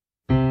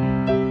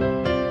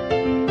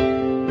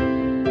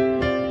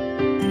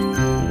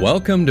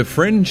Welcome to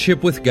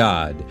Friendship with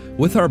God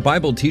with our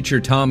Bible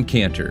teacher Tom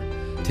Cantor.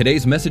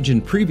 Today's message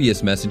and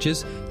previous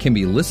messages can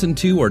be listened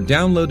to or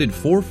downloaded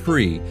for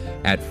free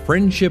at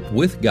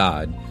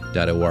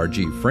friendshipwithgod.org,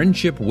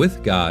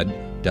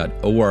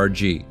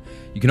 friendshipwithgod.org. You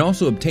can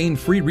also obtain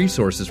free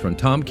resources from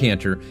Tom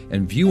Cantor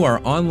and view our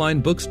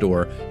online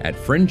bookstore at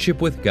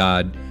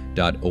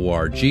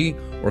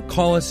friendshipwithgod.org or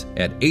call us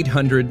at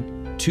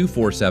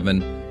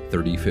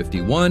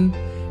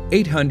 800-247-3051,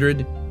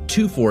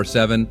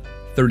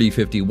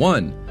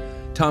 800-247-3051.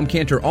 Tom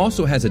Cantor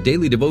also has a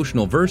daily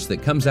devotional verse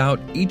that comes out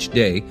each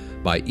day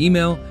by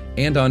email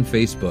and on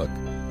Facebook.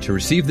 To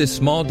receive this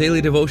small daily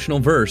devotional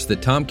verse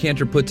that Tom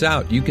Cantor puts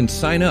out, you can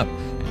sign up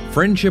at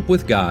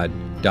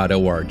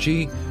friendshipwithgod.org,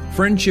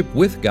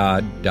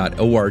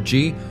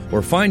 friendshipwithgod.org,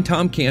 or find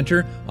Tom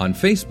Cantor on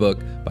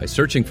Facebook by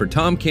searching for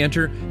Tom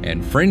Cantor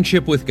and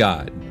Friendship with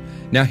God.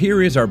 Now here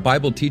is our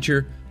Bible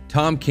teacher,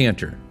 Tom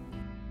Cantor.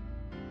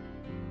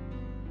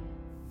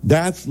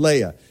 That's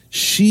Leah.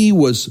 She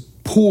was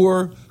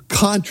poor,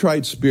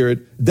 contrite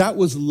spirit. That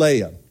was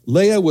Leah.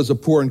 Leah was a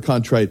poor and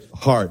contrite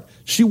heart.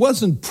 She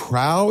wasn't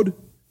proud.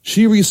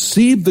 She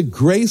received the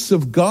grace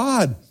of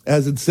God,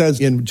 as it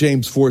says in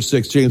James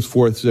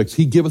 4:6.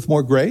 He giveth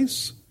more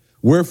grace.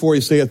 Wherefore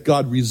he saith,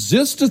 God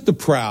resisteth the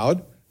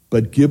proud,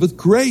 but giveth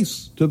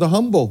grace to the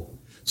humble.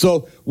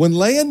 So when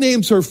Leah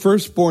names her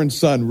firstborn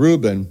son,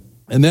 Reuben,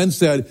 and then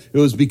said it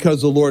was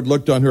because the Lord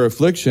looked on her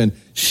affliction,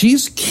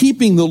 she's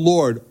keeping the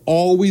Lord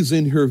always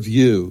in her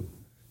view.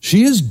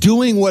 She is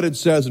doing what it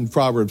says in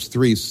Proverbs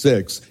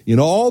 3:6.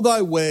 In all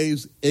thy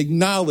ways,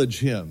 acknowledge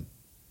him,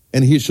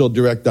 and he shall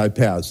direct thy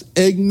paths.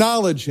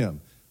 Acknowledge him.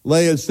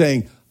 Leah is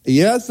saying,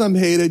 yes, I'm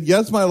hated.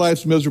 Yes, my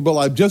life's miserable.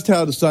 I've just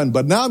had a son,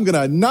 but now I'm going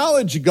to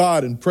acknowledge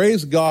God and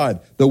praise God.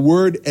 The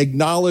word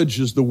acknowledge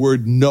is the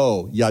word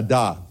know,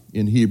 yada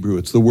in Hebrew.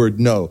 It's the word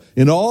know.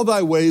 In all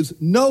thy ways,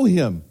 know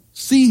him.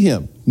 See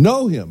him,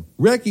 know him,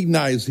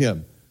 recognize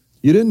him.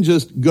 You didn't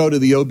just go to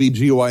the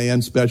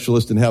OBGYN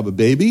specialist and have a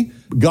baby.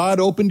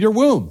 God opened your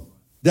womb.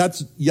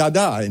 That's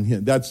yada in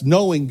him. That's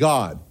knowing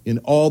God in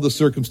all the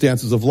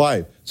circumstances of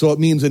life. So it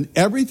means in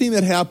everything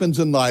that happens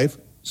in life,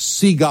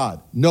 see God,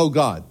 know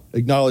God,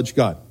 acknowledge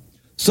God.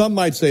 Some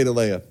might say to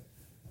Leah,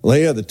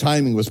 the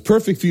timing was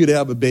perfect for you to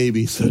have a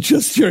baby. So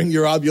just during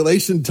your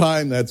ovulation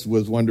time, that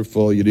was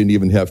wonderful. You didn't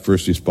even have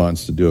first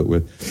response to do it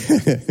with.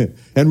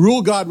 And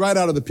rule God right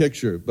out of the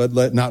picture. But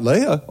not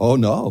Leah. Oh,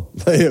 no.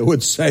 Leah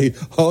would say,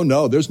 oh,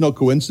 no, there's no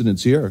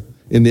coincidence here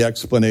in the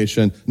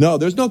explanation. No,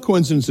 there's no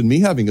coincidence in me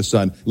having a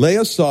son.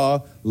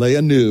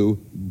 Leah knew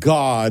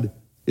God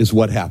is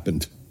what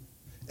happened.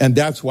 And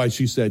that's why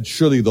she said,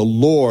 surely the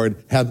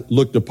Lord hath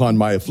looked upon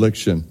my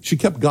affliction. She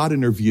kept God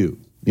in her view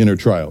in her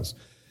trials.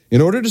 In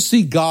order to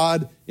see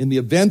God in the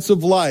events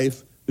of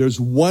life, there's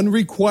one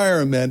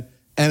requirement,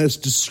 and it's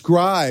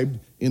described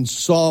in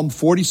Psalm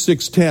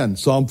 46:10.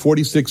 Psalm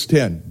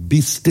 46:10.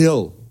 Be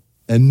still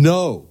and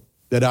know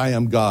that I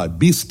am God.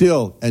 Be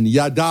still and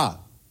yada,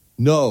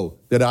 know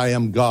that I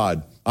am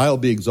God. I'll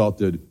be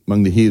exalted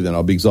among the heathen.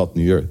 I'll be exalted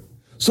in the earth.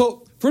 So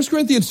 1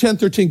 Corinthians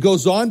 10:13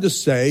 goes on to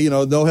say,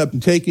 no have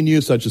taken you,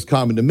 such as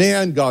common to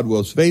man. God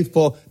wills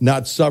faithful,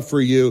 not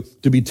suffer you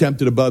to be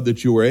tempted above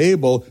that you are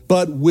able,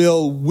 but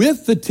will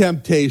with the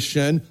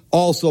temptation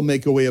also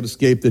make a way of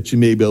escape that you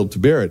may be able to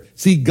bear it.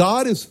 See,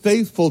 God is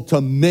faithful to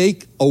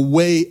make a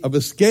way of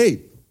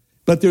escape.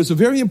 But there's a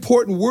very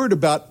important word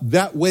about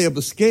that way of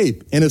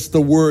escape, and it's the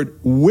word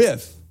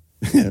with.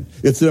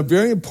 It's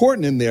very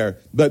important in there,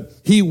 but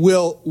he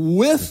will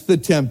with the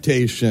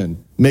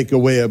temptation make a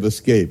way of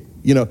escape.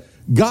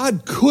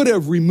 God could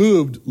have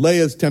removed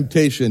Leah's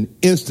temptation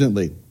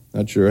instantly.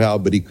 Not sure how,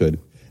 but he could.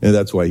 And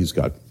that's why he's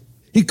God.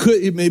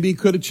 Maybe he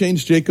could have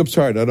changed Jacob's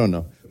heart. I don't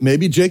know.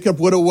 Maybe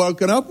Jacob would have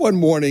woken up one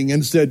morning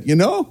and said,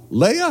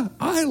 Leah,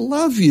 I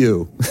love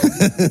you.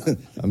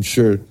 I'm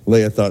sure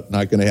Leah thought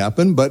not going to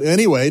happen. But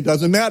anyway, it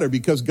doesn't matter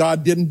because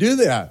God didn't do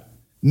that.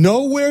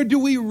 Nowhere do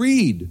we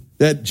read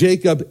that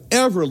Jacob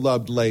ever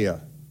loved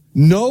Leah.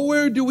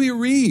 Nowhere do we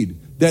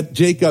read that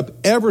Jacob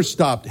ever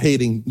stopped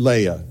hating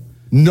Leah.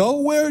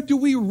 Nowhere do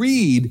we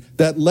read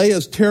that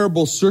Leah's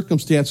terrible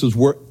circumstances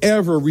were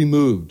ever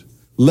removed.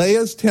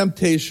 Leah's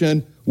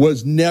temptation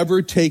was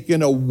never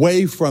taken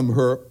away from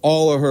her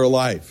all of her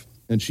life,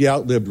 and she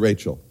outlived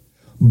Rachel.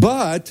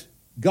 But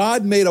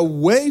God made a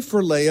way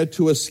for Leah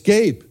to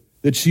escape,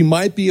 that she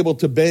might be able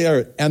to bear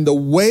it. And the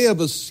way of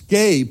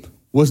escape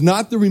was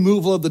not the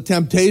removal of the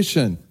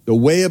temptation. The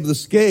way of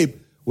escape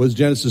was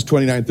Genesis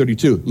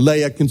 29:32.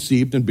 Leah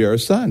conceived and bare a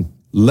son.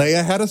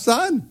 Leah had a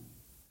son.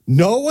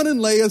 No one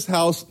in Leah's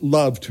house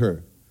loved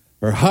her.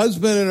 Her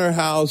husband in her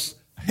house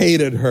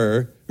hated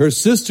her. Her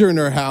sister in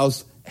her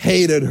house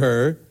hated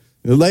her.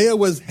 Leah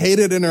was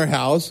hated in her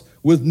house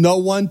with no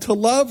one to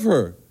love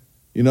her.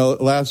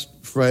 Last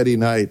Friday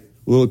night,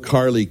 little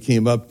Carly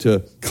came up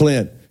to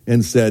Clint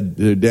and said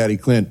to Daddy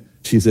Clint,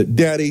 she said,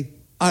 Daddy,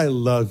 I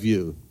love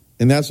you.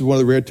 And that's one of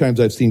the rare times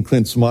I've seen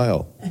Clint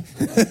smile.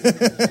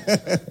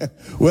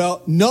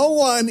 Well, no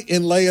one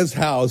in Leah's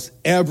house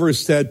ever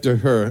said to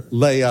her,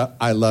 Leah,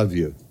 I love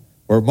you.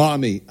 Or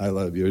mommy, I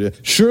love you.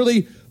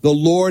 Surely the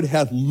Lord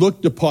hath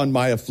looked upon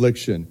my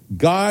affliction.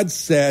 God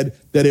said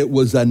that it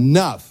was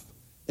enough.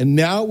 And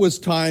now it was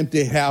time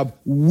to have,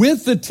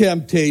 with the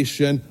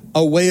temptation,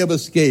 a way of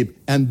escape.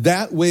 And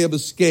that way of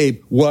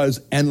escape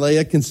was, and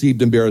Leah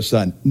conceived and bare a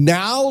son.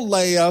 Now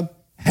Leah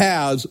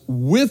has,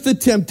 with the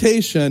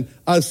temptation,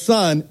 a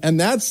son, and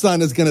that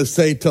son is going to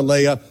say to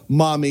Leah,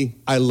 Mommy,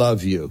 I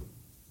love you.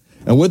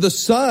 And with the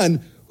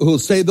son who will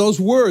say those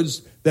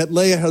words that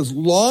Leah has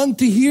longed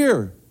to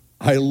hear,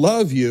 I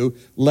love you,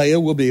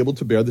 Leah will be able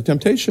to bear the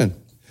temptation.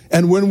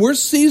 And when we're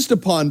seized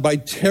upon by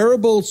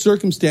terrible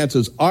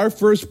circumstances, our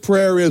first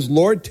prayer is,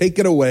 Lord, take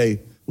it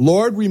away.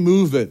 Lord,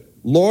 remove it.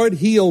 Lord,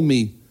 heal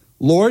me.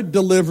 Lord,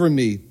 deliver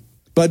me.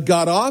 But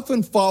God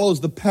often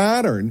follows the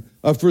pattern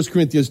of 1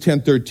 Corinthians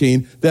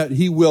 10:13, that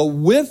he will,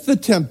 with the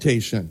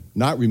temptation,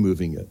 not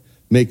removing it,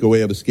 make a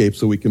way of escape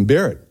so we can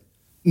bear it.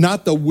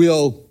 Not the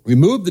will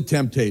remove the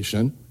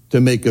temptation to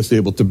make us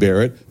able to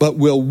bear it, but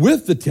will,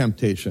 with the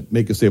temptation,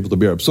 make us able to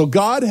bear it. So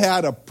God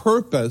had a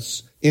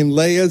purpose in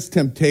Leah's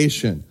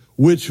temptation,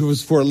 which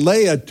was for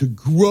Leah to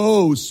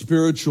grow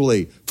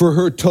spiritually, for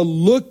her to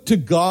look to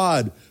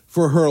God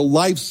for her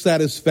life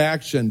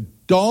satisfaction.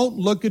 Don't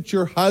look at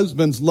your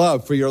husband's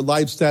love for your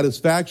life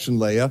satisfaction,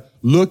 Leah.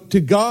 Look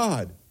to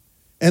God.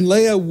 And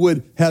Leah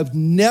would have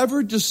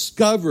never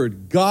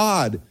discovered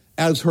God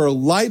as her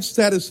life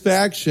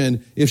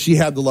satisfaction if she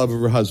had the love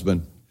of her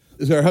husband.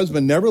 Her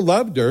husband never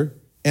loved her,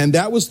 and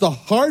that was the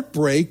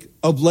heartbreak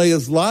of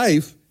Leah's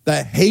life,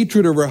 the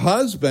hatred of her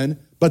husband.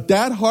 But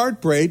that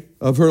heartbreak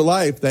of her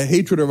life, the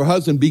hatred of her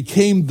husband,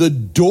 became the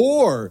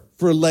door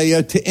for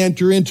Leah to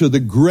enter into the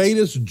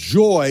greatest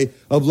joy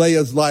of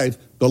Leah's life,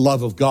 the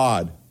love of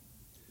God.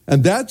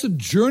 And that's a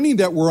journey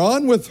that we're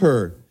on with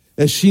her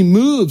as she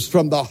moves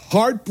from the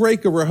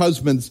heartbreak of her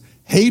husband's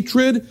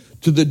hatred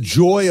to the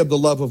joy of the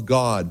love of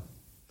God.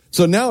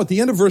 So now at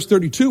the end of verse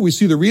 32, we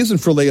see the reason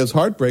for Leah's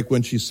heartbreak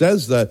when she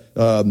says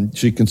that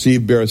she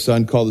conceived, bare a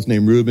son, called his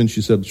name Reuben.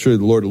 She said, surely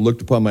the Lord had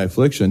looked upon my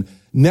affliction.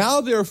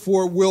 Now,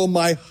 therefore, will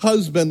my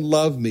husband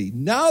love me.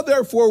 Now,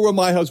 therefore, will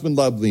my husband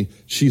love me,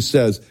 she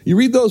says. You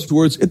read those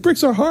words, it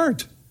breaks our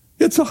heart.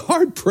 It's a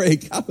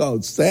heartbreak. How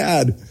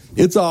sad.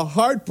 It's a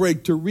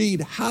heartbreak to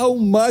read how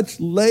much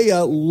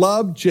Leah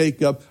loved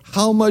Jacob,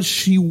 how much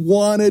she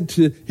wanted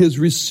his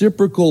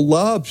reciprocal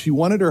love. She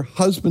wanted her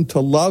husband to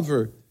love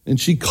her. And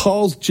she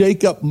calls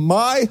Jacob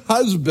my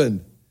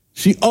husband.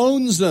 She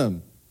owns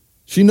him.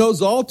 She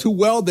knows all too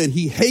well that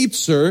he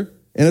hates her,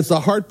 and it's the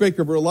heartbreak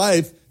of her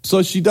life.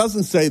 So she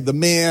doesn't say the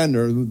man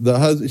or the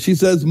husband. She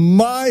says,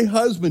 my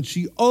husband.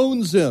 She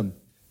owns him.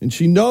 And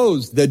she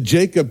knows that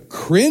Jacob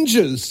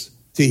cringes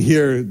to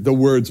hear the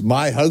words,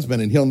 my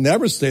husband, and he'll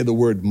never say the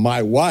word,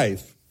 my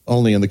wife,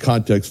 only in the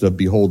context of,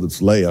 behold,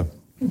 it's Leah.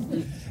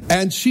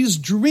 And she's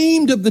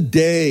dreamed of the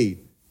day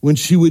when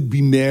she would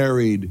be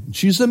married.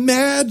 She's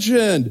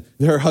imagined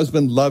her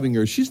husband loving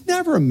her. She's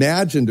never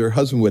imagined her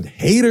husband would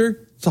hate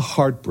her. It's a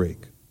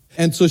heartbreak.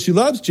 And so she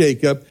loves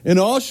Jacob, and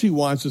all she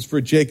wants is for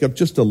Jacob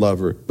just to love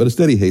her. But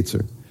instead he hates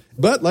her.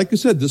 But like I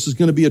said, this is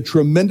going to be a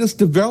tremendous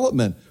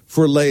development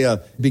for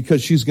Leah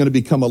because she's going to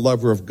become a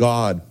lover of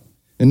God.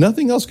 And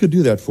nothing else could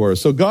do that for her.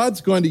 So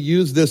God's going to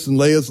use this in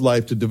Leah's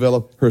life to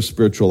develop her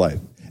spiritual life.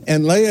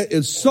 And Leah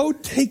is so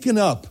taken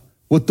up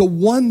with the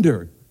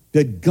wonder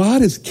that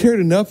God has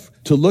cared enough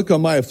to look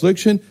on my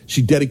affliction,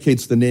 she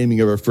dedicates the naming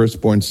of her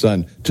firstborn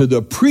son to the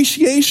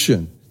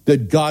appreciation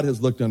that God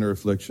has looked on her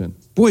affliction.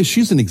 Boy,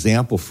 she's an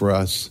example for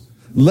us.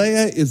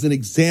 Leah is an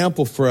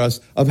example for us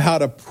of how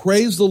to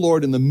praise the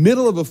Lord in the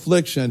middle of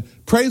affliction.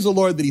 Praise the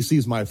Lord that he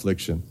sees my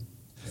affliction.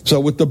 So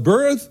with the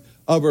birth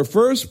of her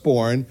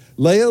firstborn,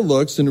 Leah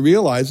looks and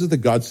realizes that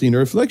God's seen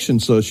her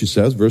affliction. So she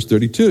says, verse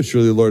 32,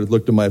 surely the Lord has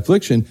looked at my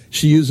affliction.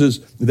 She uses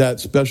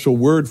that special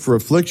word for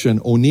affliction,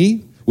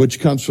 oni,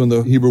 which comes from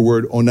the Hebrew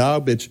word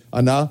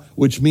anah,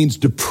 which means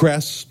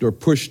depressed or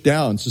pushed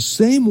down. It's the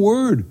same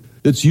word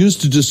that's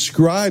used to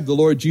describe the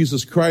Lord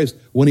Jesus Christ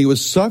when he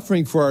was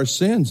suffering for our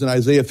sins in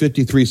Isaiah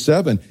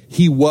 53:7.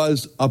 He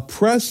was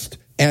oppressed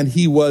and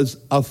he was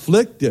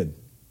afflicted.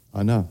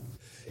 Anah.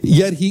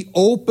 Yet he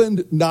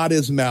opened not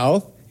his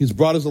mouth. He's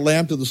brought as a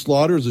lamb to the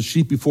slaughter, as a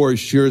sheep before his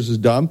shears is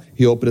dumb.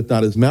 He openeth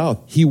not his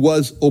mouth. He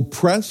was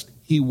oppressed.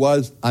 He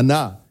was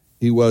anah.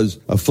 He was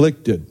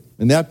afflicted.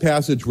 In that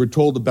passage, we're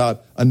told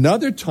about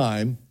another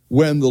time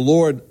when the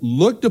Lord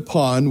looked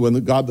upon,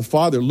 when God the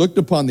Father looked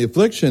upon the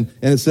affliction,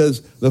 and it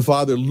says the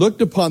Father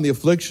looked upon the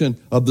affliction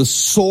of the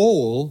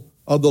soul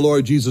of the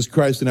Lord Jesus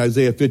Christ in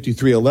Isaiah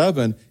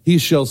 53:11. He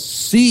shall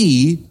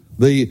see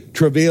the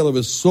travail of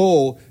his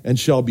soul and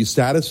shall be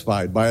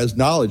satisfied. By his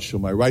knowledge shall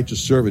my righteous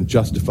servant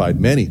justify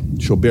many,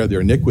 shall bear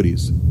their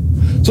iniquities.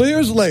 So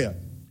here's Leah.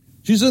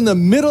 She's in the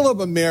middle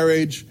of a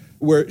marriage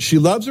where she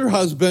loves her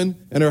husband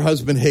and her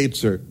husband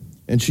hates her.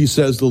 And she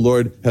says, the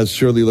Lord has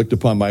surely looked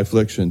upon my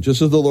affliction.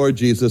 Just as the Lord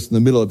Jesus, in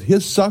the middle of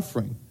his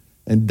suffering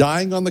and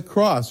dying on the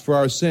cross for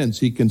our sins,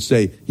 he can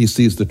say, he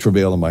sees the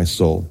travail of my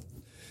soul.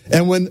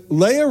 And when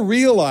Leah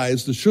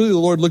realized that surely the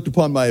Lord looked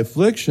upon my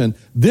affliction,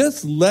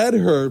 this led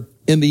her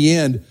in the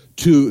end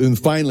and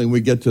finally, when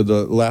we get to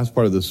the last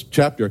part of this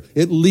chapter,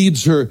 it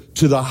leads her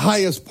to the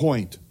highest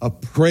point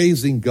of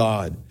praising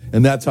God.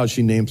 And that's how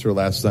she names her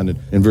last son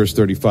in verse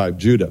 35,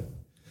 Judah.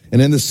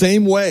 And in the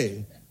same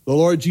way, the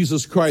Lord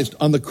Jesus Christ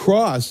on the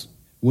cross,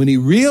 when he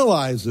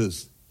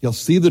realizes he'll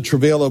see the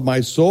travail of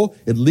my soul,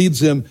 it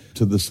leads him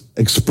to this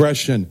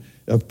expression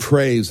of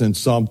praise in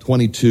Psalm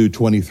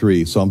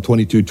 22:23. Psalm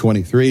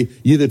 22:23,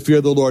 ye that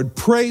fear the Lord,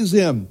 praise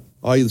him.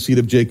 All ye the seed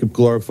of Jacob,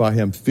 glorify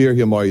him. Fear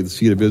him, all ye the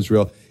seed of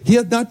Israel. He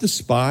hath not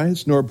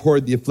despised, nor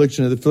abhorred the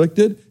affliction of the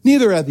afflicted.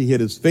 Neither hath he hid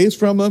his face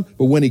from him.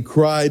 But when he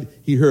cried,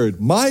 he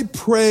heard. My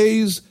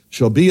praise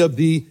shall be of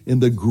thee in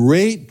the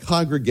great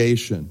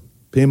congregation.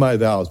 Pay my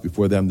vows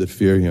before them that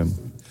fear him.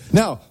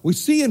 Now, we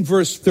see in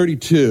verse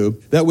 32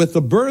 that with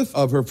the birth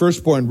of her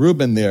firstborn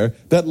Reuben there,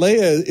 that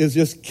Leah is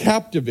just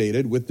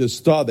captivated with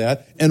this thought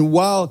that, and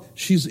while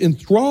she's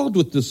enthralled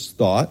with this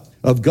thought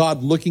of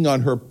God looking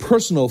on her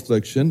personal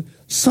affliction,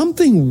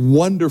 something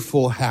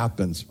wonderful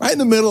happens. Right in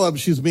the middle of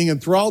she's being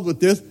enthralled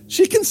with this,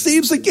 she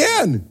conceives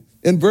again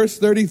in verse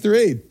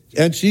 33.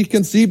 And she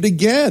conceived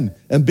again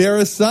and bare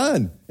a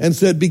son and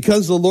said,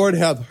 because the Lord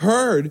hath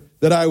heard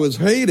that I was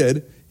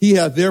hated, he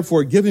hath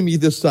therefore given me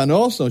this son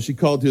also. And she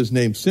called his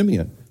name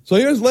Simeon. So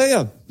here's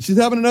Leah. She's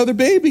having another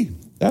baby.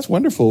 That's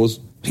wonderful.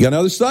 She got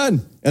another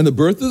son. And the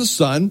birth of the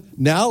son,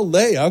 now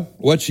Leah,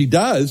 what she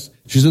does,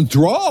 she's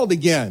enthralled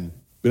again.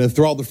 Been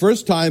enthralled the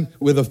first time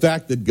with the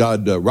fact that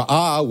God,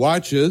 Ra'ah,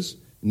 watches,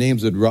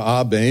 names it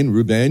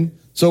Reuben.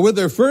 So with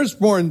their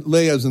firstborn,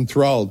 Leah's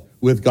enthralled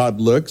with God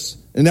looks.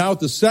 And now with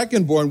the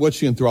secondborn, what's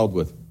she enthralled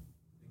with?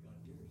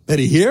 That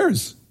he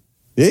hears.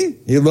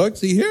 He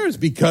looks, he hears,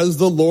 because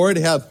the Lord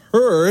hath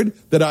heard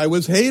that I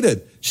was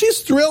hated.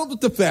 She's thrilled with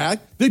the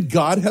fact that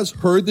God has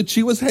heard that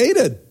she was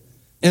hated.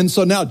 And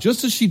so now,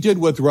 just as she did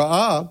with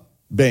Reuben,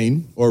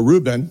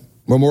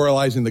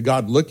 memorializing the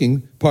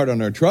God-looking part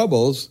on her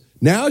troubles,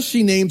 now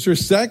she names her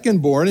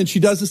secondborn, and she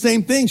does the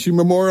same thing. She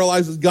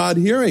memorializes God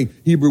hearing.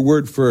 Hebrew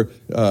word for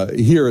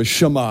hear is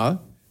shema.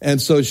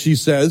 And so she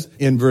says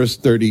in verse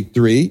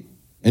 33,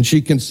 and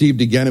she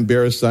conceived again and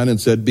bare a son and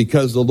said,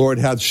 because the Lord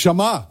hath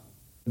shema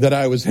that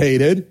I was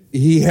hated,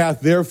 he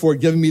hath therefore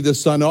given me the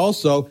son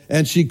also.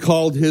 And she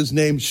called his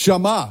name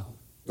Shammah,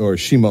 or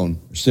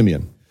Shimon, or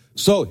Simeon.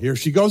 So here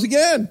she goes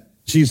again.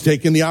 She's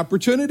taken the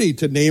opportunity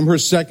to name her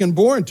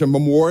secondborn, to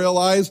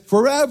memorialize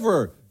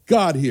forever.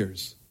 God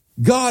hears.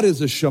 God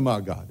is a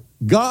Shema God.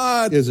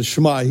 God is a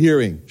Shema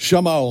hearing.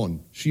 Shimon.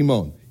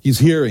 He's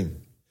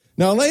hearing.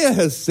 Now, Leah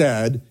has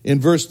said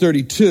in verse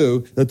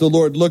 32 that the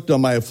Lord looked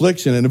on my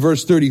affliction. And in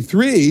verse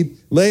 33,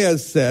 Leah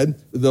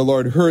said, the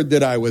Lord heard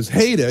that I was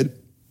hated.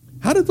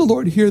 How did the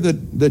Lord hear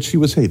that she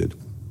was hated?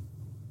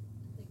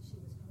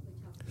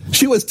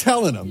 She was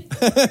telling him.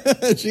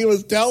 She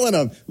was telling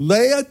him.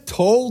 Leah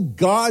told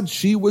God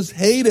she was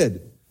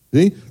hated.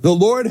 See? The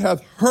Lord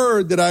hath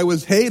heard that I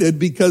was hated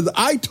because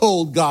I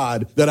told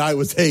God that I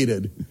was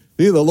hated.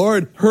 See, the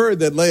Lord heard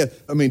that Leah,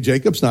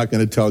 Jacob's not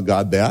going to tell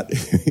God that.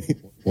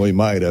 Well, he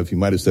might have. He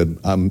might have said,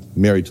 I'm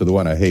married to the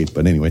one I hate.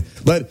 But anyway.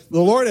 But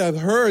the Lord hath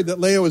heard that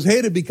Leah was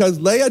hated because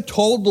Leah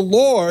told the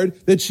Lord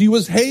that she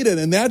was hated.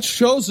 And that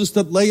shows us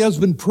that Leah's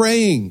been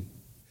praying.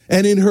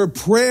 And in her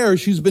prayer,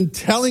 she's been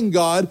telling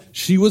God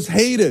she was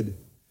hated.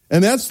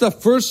 And that's the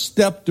first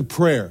step to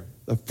prayer.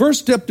 The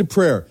first step to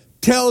prayer.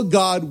 Tell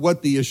God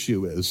what the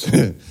issue is.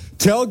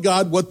 Tell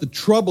God what the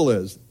trouble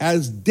is,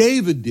 as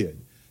David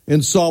did.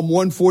 In Psalm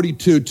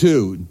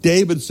 142:2,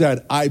 David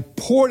said, I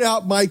poured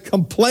out my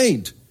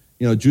complaint.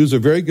 Jews are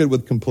very good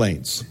with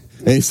complaints.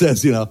 And he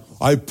says,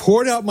 I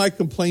poured out my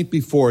complaint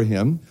before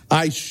him.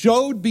 I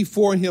showed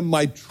before him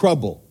my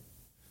trouble.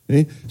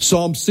 Okay?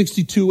 Psalm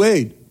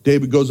 62:8,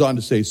 David goes on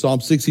to say, Psalm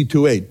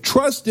 62:8,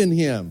 trust in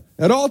him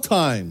at all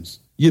times,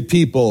 ye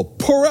people.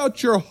 Pour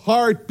out your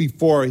heart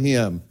before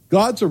him.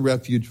 God's a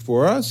refuge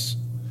for us.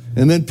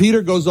 And then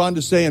Peter goes on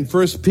to say in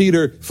 1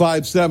 Peter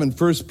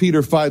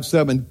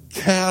 5:7,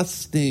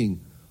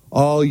 casting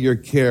all your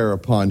care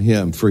upon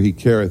him, for he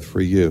careth for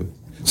you.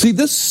 See,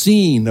 this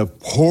scene of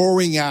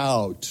pouring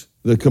out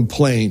the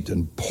complaint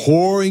and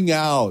pouring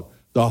out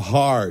the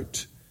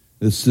heart,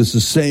 this is the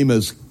same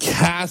as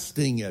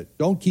casting it.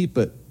 Don't keep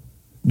it.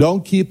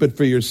 Don't keep it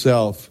for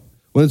yourself.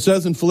 When it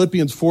says in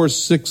Philippians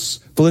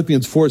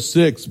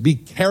 4:6, be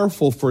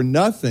careful for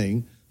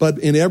nothing, but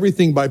in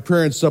everything by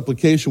prayer and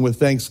supplication with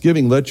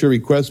thanksgiving, let your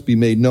requests be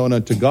made known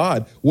unto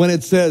God. When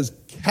it says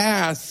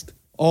cast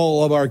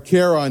all of our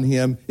care on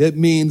him, it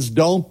means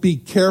don't be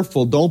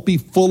careful. Don't be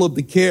full of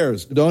the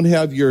cares. Don't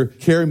have your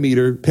care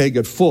meter peg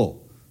it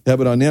full.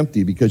 Have it on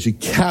empty because you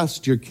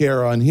cast your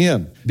care on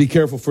him. Be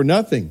careful for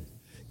nothing.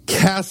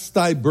 Cast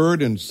thy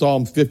burden,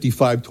 Psalm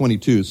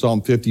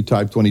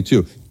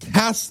 55:22.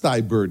 Cast thy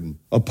burden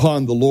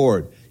upon the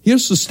Lord. He'll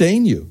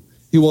sustain you.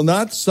 He will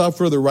not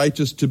suffer the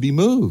righteous to be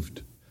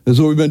moved. That's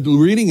what we've been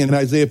reading in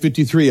Isaiah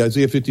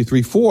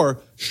 53:4.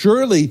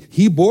 Surely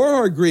he bore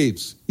our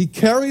griefs. He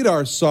carried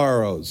our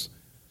sorrows.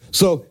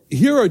 So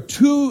here are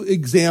two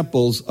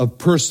examples of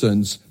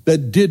persons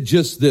that did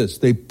just this.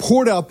 They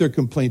poured out their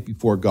complaint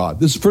before God.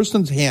 This first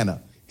one's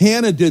Hannah.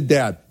 Hannah did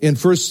that in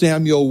 1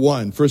 Samuel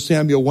 1, 1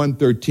 Samuel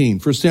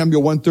 1:13. 1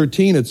 Samuel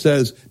 1:13, it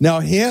says, now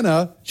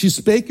Hannah, she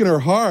spake in her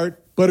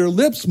heart, but her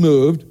lips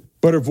moved,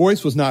 but her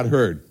voice was not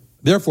heard.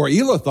 Therefore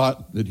Eli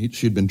thought that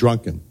she'd been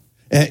drunken.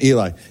 And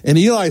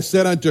Eli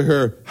said unto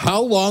her,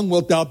 how long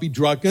wilt thou be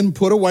drunken?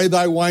 Put away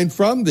thy wine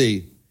from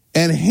thee.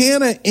 And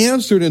Hannah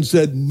answered and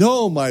said,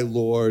 no, my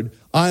Lord,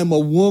 I am a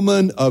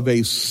woman of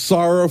a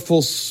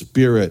sorrowful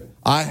spirit.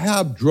 I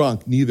have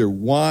drunk neither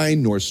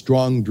wine nor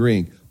strong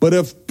drink, but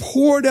have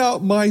poured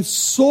out my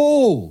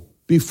soul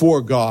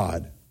before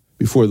God,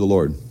 before the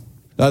Lord.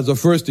 That's the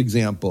first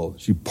example.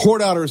 She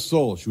poured out her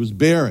soul. She was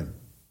barren,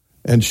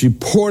 and she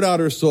poured out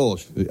her soul.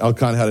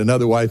 Elkanah had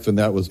another wife, and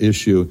that was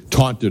issue,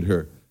 taunted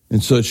her.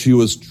 And so she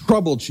was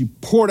troubled. She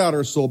poured out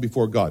her soul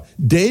before God.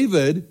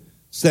 David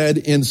said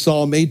in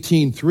Psalm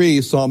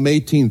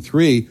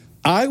 18:3,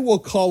 I will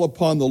call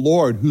upon the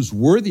Lord who's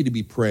worthy to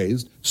be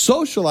praised.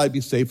 So shall I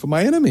be saved from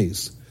my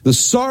enemies. The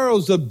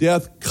sorrows of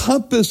death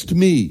compassed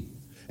me,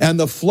 and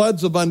the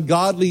floods of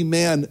ungodly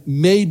man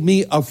made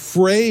me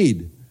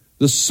afraid.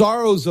 The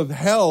sorrows of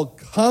hell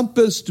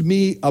compassed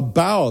me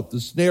about.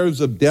 The snares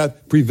of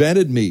death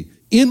prevented me.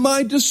 In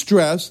my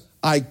distress,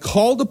 I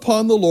called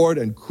upon the Lord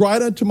and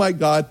cried unto my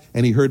God,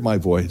 and he heard my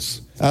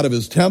voice. Out of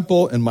his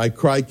temple, and my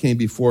cry came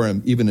before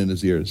him, even in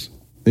his ears.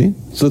 See?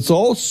 So it's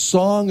all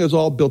song is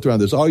all built around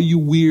this. Are you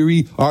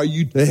weary? Are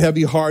you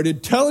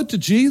heavy-hearted? Tell it to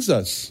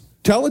Jesus.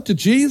 Tell it to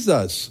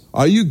Jesus.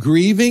 Are you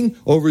grieving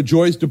over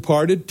joys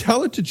departed?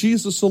 Tell it to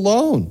Jesus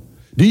alone.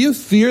 Do you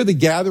fear the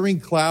gathering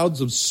clouds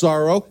of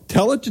sorrow?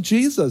 Tell it to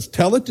Jesus.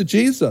 Tell it to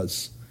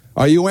Jesus.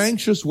 Are you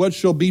anxious what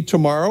shall be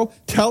tomorrow?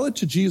 Tell it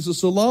to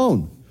Jesus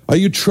alone. Are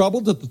you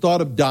troubled at the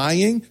thought of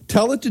dying?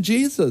 Tell it to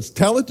Jesus.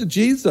 Tell it to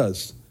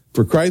Jesus.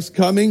 For Christ's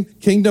coming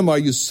kingdom, are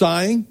you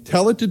sighing?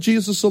 Tell it to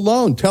Jesus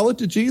alone. Tell it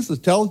to Jesus.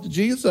 Tell it to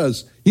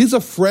Jesus. He's a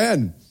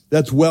friend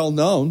that's well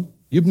known.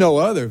 You've no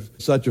other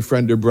such a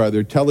friend or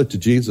brother. Tell it to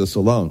Jesus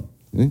alone.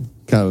 Kind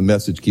of a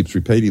message keeps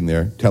repeating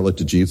there. Tell it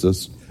to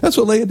Jesus. That's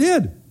what Leah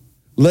did.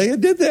 Leah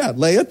did that.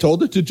 Leah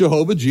told it to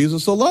Jehovah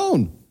Jesus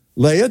alone.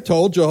 Leah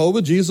told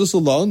Jehovah Jesus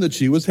alone that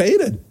she was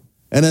hated.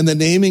 And in the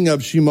naming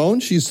of Shimon,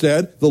 she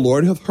said, the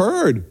Lord hath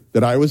heard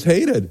that I was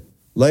hated.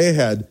 Leah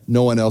had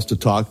no one else to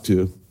talk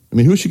to. I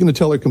mean, who's she going to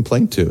tell her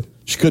complaint to?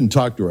 She couldn't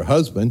talk to her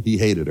husband. He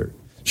hated her.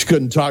 She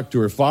couldn't talk to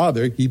her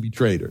father. He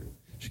betrayed her.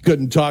 She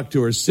couldn't talk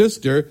to her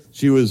sister.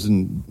 She was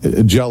in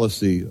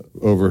jealousy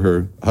over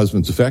her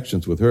husband's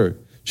affections with her.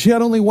 She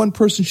had only one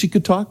person she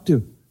could talk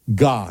to,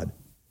 God.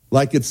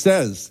 Like it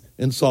says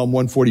in Psalm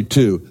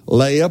 142,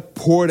 Leah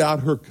poured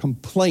out her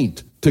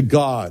complaint to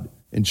God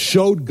and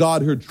showed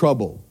God her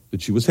trouble,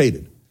 that she was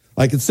hated.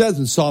 Like it says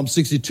in Psalm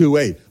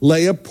 62:8,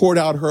 Leah poured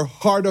out her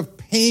heart of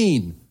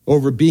pain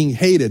over being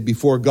hated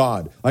before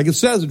God. Like it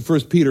says in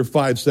 1 Peter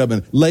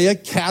 5:7, Leah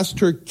cast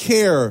her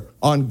care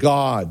on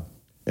God.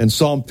 And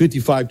Psalm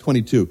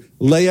 55:22,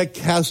 Leah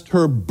cast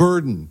her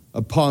burden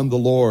upon the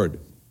Lord.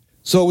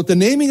 So with the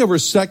naming of her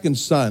second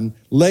son,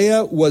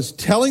 Leah was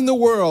telling the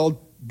world,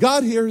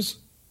 God hears.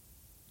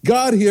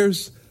 God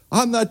hears.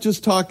 I'm not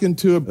just talking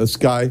to a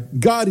sky.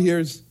 God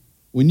hears.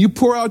 When you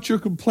pour out your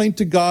complaint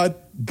to God,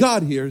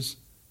 God hears.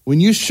 When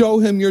you show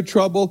him your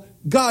trouble,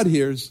 God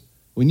hears.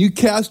 When you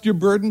cast your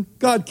burden,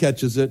 God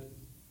catches it.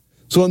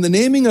 So in the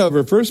naming of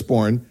her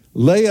firstborn,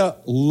 Leah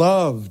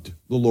loved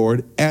the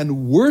Lord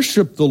and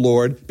worshiped the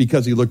Lord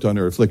because he looked on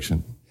her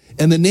affliction.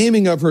 In the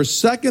naming of her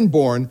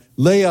secondborn,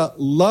 Leah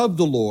loved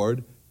the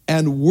Lord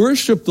and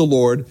worshiped the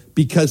Lord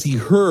because he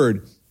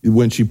heard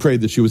when she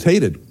prayed that she was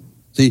hated.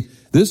 See,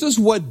 this is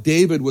what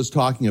David was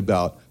talking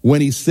about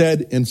when he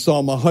said in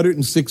Psalm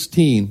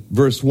 116,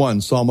 verse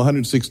 1, Psalm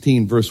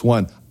 116, verse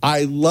 1,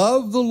 I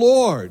love the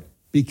Lord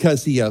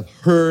because he hath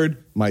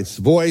heard my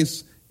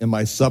voice and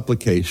my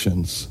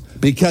supplications,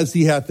 because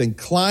he hath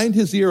inclined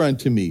his ear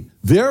unto me.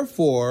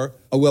 Therefore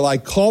will I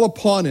call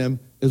upon him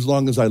as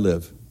long as I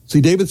live.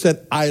 See, David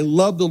said, I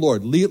love the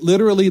Lord.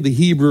 Literally, the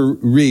Hebrew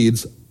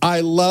reads,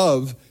 I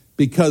love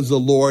because the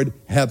Lord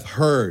hath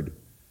heard.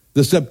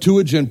 The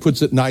Septuagint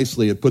puts it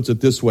nicely. It puts it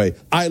this way.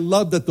 I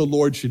love that the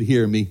Lord should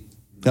hear me.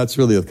 That's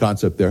really the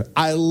concept there.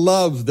 I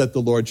love that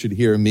the Lord should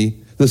hear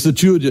me. The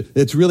Septuagint,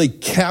 it's really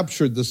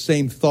captured the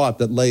same thought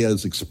that Leah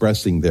is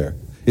expressing there.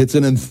 It's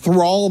an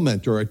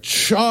enthrallment or a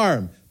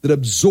charm that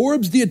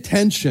absorbs the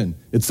attention.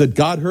 It's that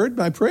God heard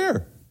my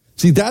prayer.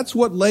 See, that's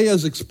what Leah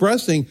is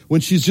expressing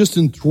when she's just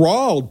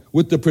enthralled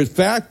with the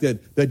fact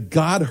that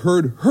God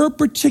heard her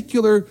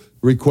particular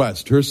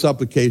request, her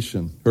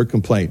supplication, her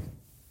complaint.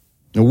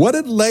 Now, what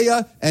did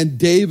Leah and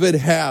David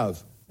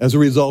have as a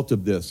result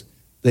of this?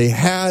 They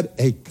had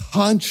a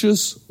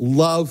conscious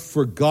love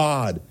for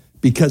God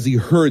because he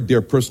heard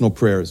their personal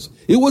prayers.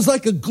 It was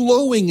like a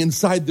glowing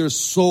inside their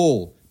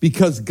soul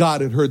because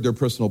God had heard their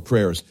personal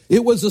prayers.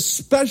 It was a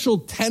special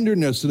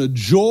tenderness and a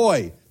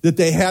joy that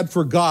they had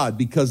for God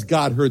because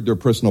God heard their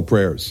personal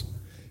prayers.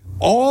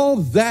 All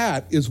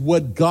that is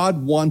what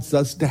God wants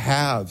us to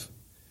have.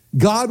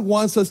 God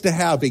wants us to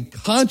have a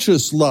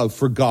conscious love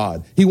for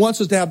God. He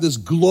wants us to have this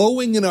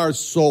glowing in our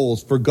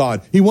souls for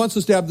God. He wants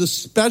us to have this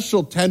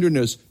special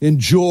tenderness and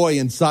joy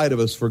inside of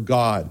us for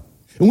God.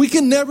 And we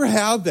can never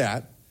have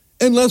that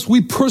unless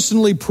we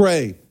personally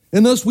pray,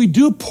 unless we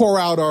do pour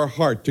out our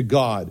heart to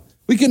God.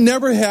 We can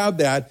never have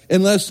that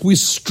unless we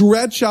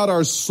stretch out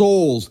our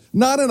souls,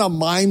 not in a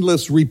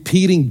mindless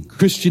repeating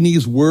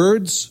Christianese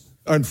words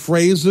and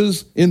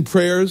phrases in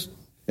prayers.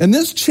 And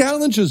this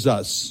challenges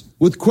us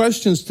with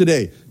questions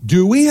today.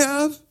 Do we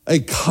have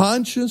a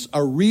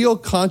real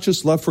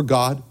conscious love for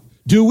God?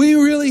 Do we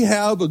really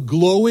have a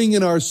glowing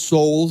in our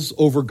souls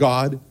over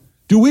God?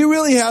 Do we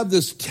really have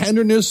this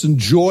tenderness and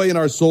joy in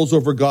our souls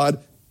over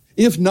God?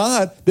 If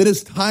not, then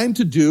it's time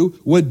to do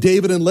what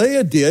David and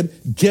Leah did,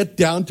 get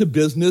down to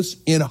business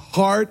in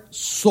heart,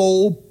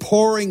 soul,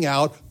 pouring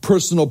out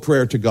personal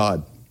prayer to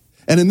God.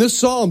 And in this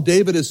psalm,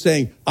 David is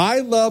saying, I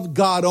love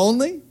God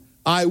only,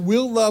 I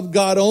will love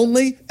God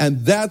only,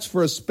 and that's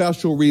for a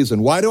special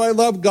reason. Why do I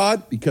love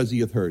God? Because he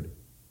hath heard.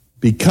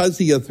 Because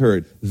he hath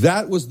heard.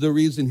 That was the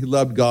reason he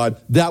loved God.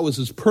 That was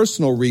his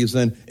personal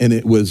reason, and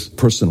it was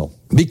personal.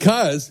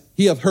 Because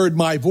he hath heard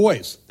my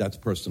voice. That's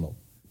personal.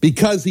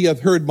 Because he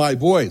hath heard my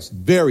voice.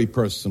 Very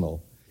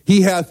personal.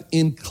 He hath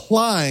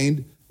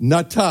inclined,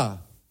 natah,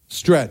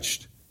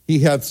 stretched. He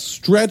hath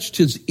stretched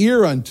his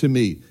ear unto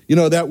me. You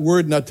know, that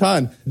word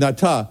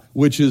natah,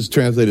 which is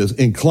translated as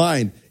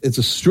inclined, it's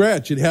a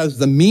stretch. It has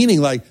the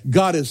meaning like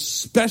God is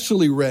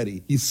specially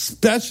ready. He's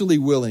specially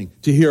willing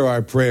to hear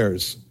our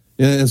prayers.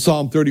 In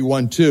Psalm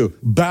 31:2,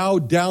 bow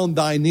down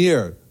thine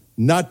ear,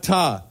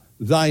 natah,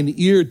 thine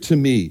ear to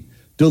me.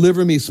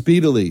 Deliver me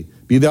speedily.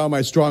 Be thou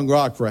my strong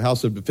rock for a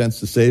house of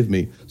defense to save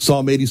me.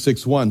 Psalm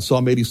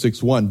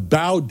 86:1,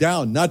 bow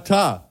down,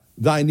 natah,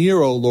 thine ear,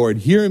 O Lord,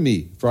 hear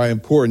me, for I am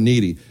poor and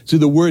needy. See,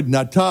 the word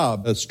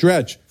natah, a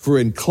stretch for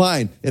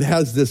incline, it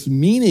has this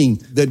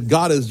meaning that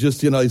God is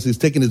just, he's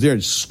taking his ear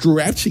and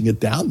stretching it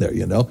down there,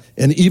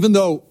 And even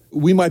though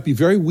we might be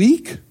very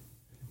weak,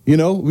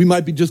 we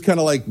might be just kind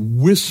of like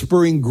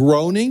whispering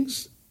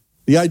groanings.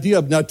 The idea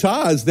of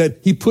natah is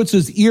that he puts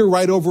his ear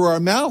right over our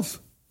mouth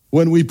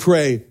when we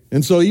pray.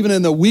 And so even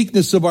in the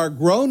weakness of our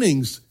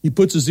groanings, he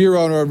puts his ear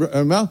on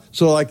our mouth.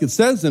 So like it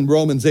says in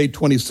Romans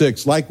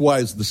 8:26,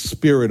 likewise the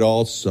Spirit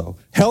also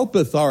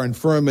helpeth our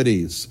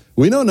infirmities.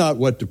 We know not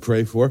what to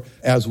pray for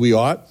as we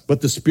ought,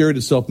 but the Spirit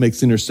itself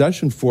makes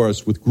intercession for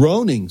us with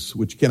groanings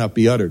which cannot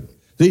be uttered.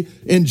 See,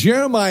 in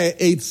Jeremiah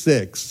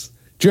 8:6,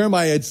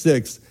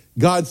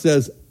 God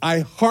says, I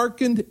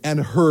hearkened and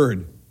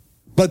heard,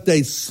 but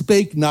they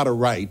spake not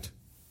aright.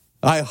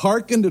 I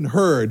hearkened and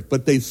heard,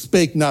 but they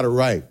spake not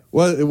aright.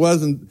 Well, they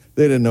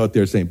didn't know what they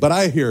were saying. But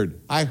I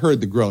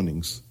heard the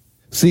groanings.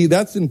 See,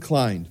 that's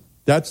inclined.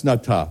 That's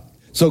natah.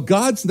 So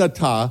God's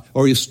natah,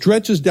 or he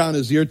stretches down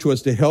his ear to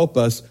us to help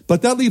us,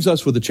 but that leaves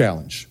us with a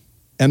challenge.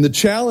 And the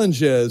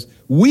challenge is,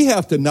 we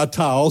have to natah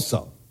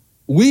also.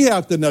 We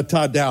have to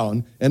natah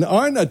down, and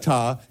our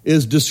natah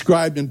is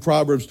described in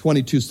Proverbs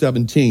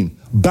 22:17.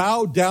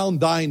 Bow down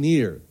thine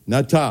ear,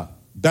 natah.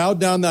 Bow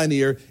down thine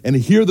ear and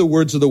hear the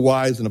words of the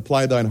wise and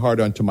apply thine heart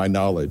unto my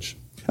knowledge.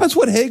 That's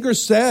what Hagar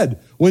said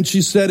when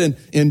she said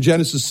in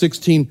Genesis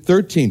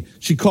 16:13,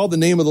 she called the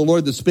name of the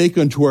Lord that spake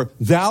unto her,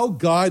 thou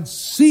God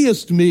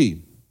seest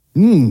me.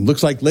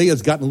 Looks like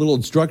Leah's gotten a little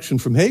instruction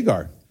from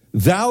Hagar.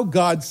 Thou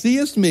God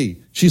seest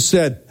me. She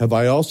said, have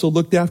I also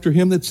looked after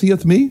him that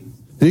seeth me?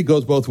 It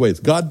goes both ways.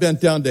 God bent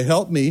down to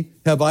help me.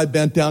 Have I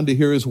bent down to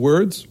hear his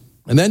words?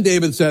 And then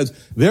David says,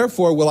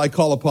 therefore will I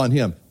call upon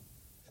him.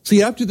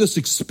 See, after this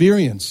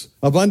experience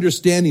of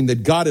understanding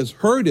that God has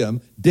heard him,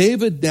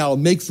 David now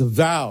makes a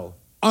vow.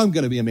 I'm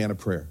going to be a man of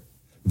prayer.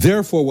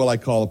 Therefore will I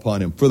call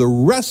upon him. For the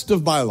rest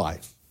of my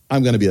life,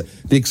 I'm going to be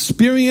the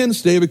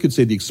experience, David could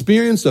say, the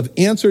experience of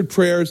answered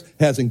prayers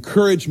has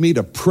encouraged me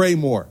to pray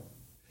more.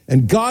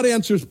 And God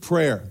answers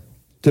prayer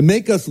to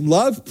make us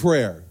love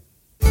prayer.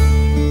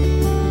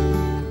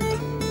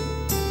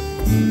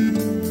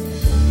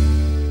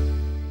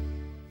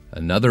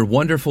 Another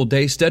wonderful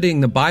day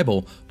studying the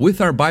Bible with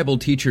our Bible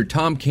teacher,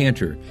 Tom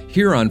Cantor,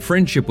 here on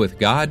Friendship with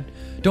God.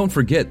 Don't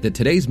forget that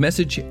today's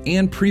message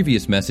and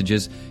previous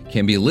messages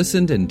can be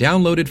listened and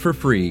downloaded for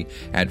free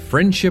at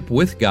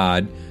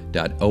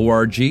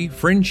friendshipwithgod.org,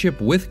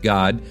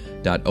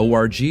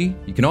 friendshipwithgod.org.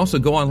 You can also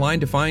go online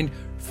to find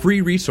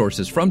free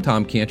resources from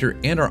Tom Cantor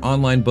and our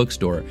online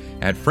bookstore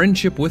at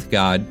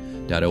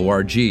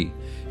friendshipwithgod.org. You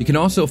can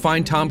also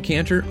find Tom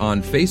Cantor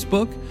on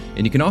Facebook,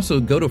 and you can also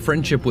go to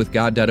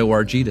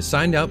friendshipwithgod.org to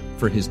sign up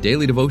for his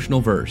daily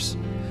devotional verse.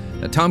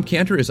 Now, Tom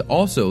Cantor is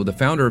also the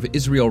founder of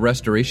Israel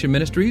Restoration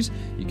Ministries.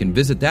 You can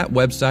visit that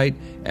website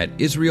at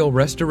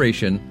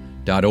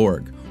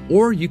israelrestoration.org.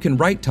 Or you can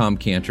write Tom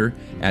Cantor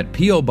at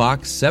P.O.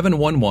 Box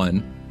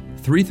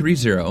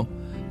 711-330,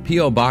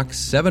 P.O. Box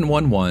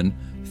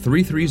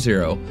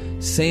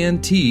 711-330,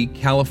 Santee,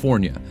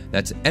 California.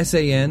 That's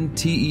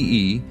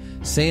Santee,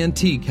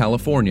 Santee,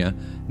 California,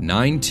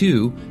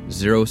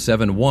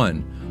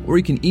 92071. Or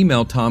you can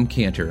email Tom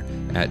Cantor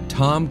at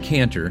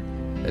tomcantor,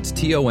 that's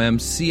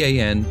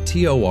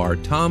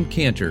TOMCANTOR, Tom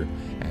Cantor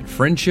at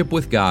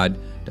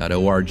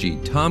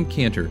friendshipwithgod.org. Tom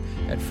Cantor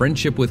at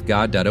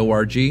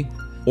friendshipwithgod.org.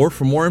 Or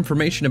for more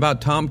information about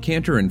Tom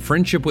Cantor and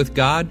Friendship with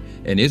God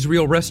and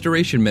Israel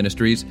Restoration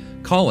Ministries,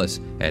 call us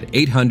at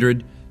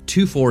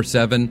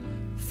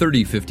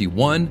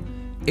 800-247-3051,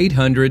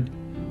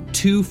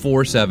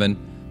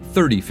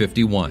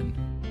 800-247-3051.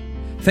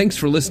 Thanks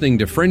for listening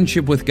to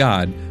Friendship with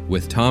God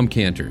with Tom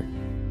Cantor.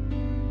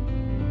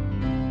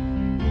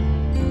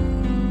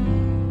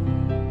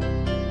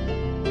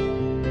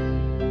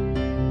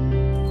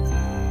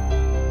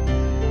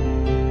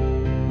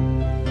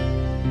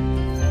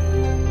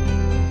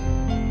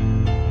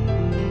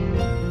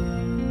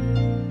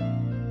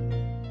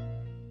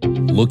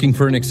 Looking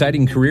for an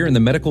exciting career in the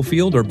medical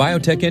field or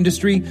biotech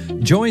industry?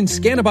 Join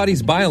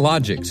Scantibodies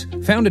Biologics,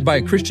 founded by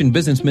Christian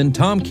businessman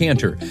Tom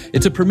Cantor.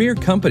 It's a premier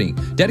company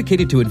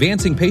dedicated to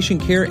advancing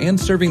patient care and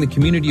serving the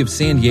community of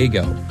San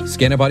Diego.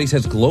 Scantibodies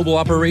has global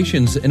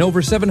operations and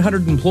over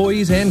 700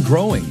 employees and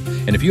growing.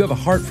 And if you have a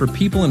heart for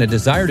people and a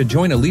desire to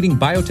join a leading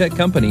biotech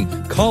company,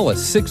 call us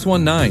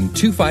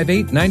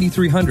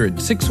 619-258-9300,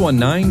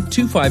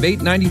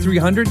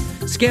 619-258-9300,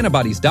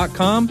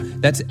 Scantibodies.com.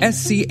 That's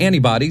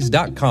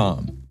scantibodies.com.